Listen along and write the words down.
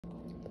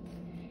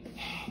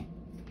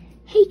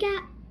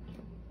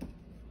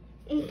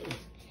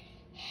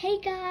Hey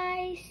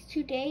guys,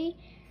 today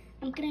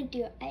I'm gonna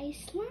do a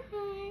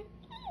slime.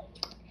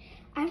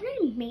 I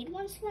already made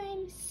one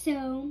slime,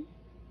 so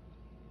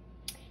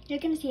you're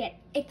gonna see it.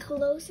 It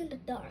glows in the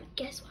dark.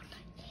 Guess what?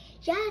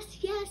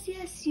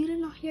 Yes, you did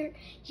not hear.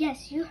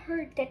 Yes, you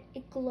heard that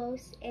it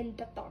glows in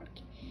the dark.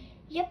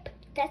 Yep,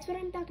 that's what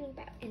I'm talking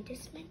about. And this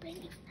is my brand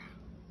new now.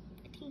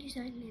 I think you saw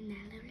it in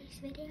another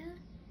video.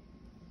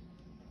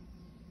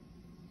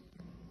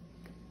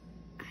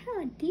 I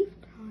have a deep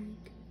crying.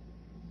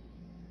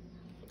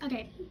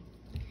 Okay.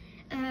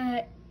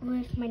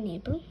 With my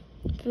neighbor,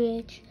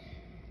 which,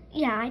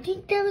 yeah, I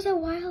think there was a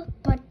while,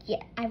 but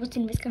yeah, I was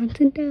in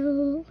Wisconsin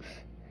though.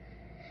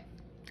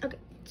 Okay,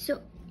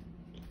 so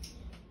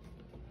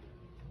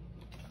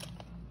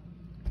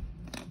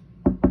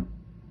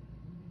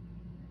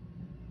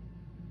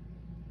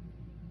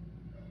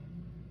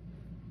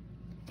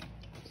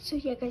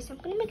yeah, guys, I'm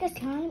gonna make a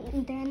slime,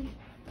 and then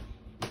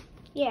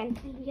yeah,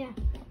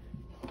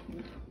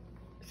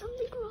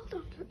 something rolled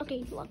on her.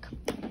 Okay, look,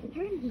 I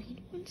already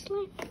made one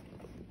slime,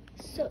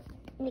 so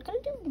we're gonna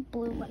do the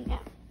blue one now.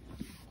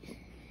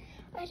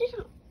 I did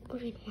a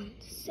green one,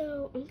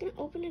 so I'm gonna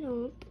open it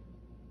up.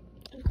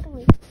 I'm gonna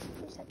wait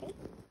for a second.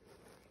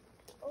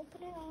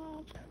 Open it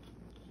up.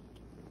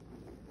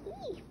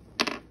 Eee.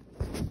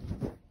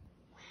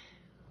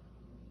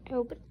 I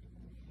open.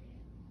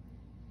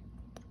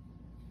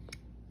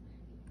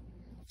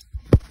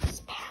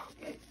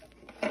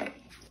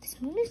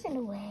 This moon is in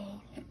the way.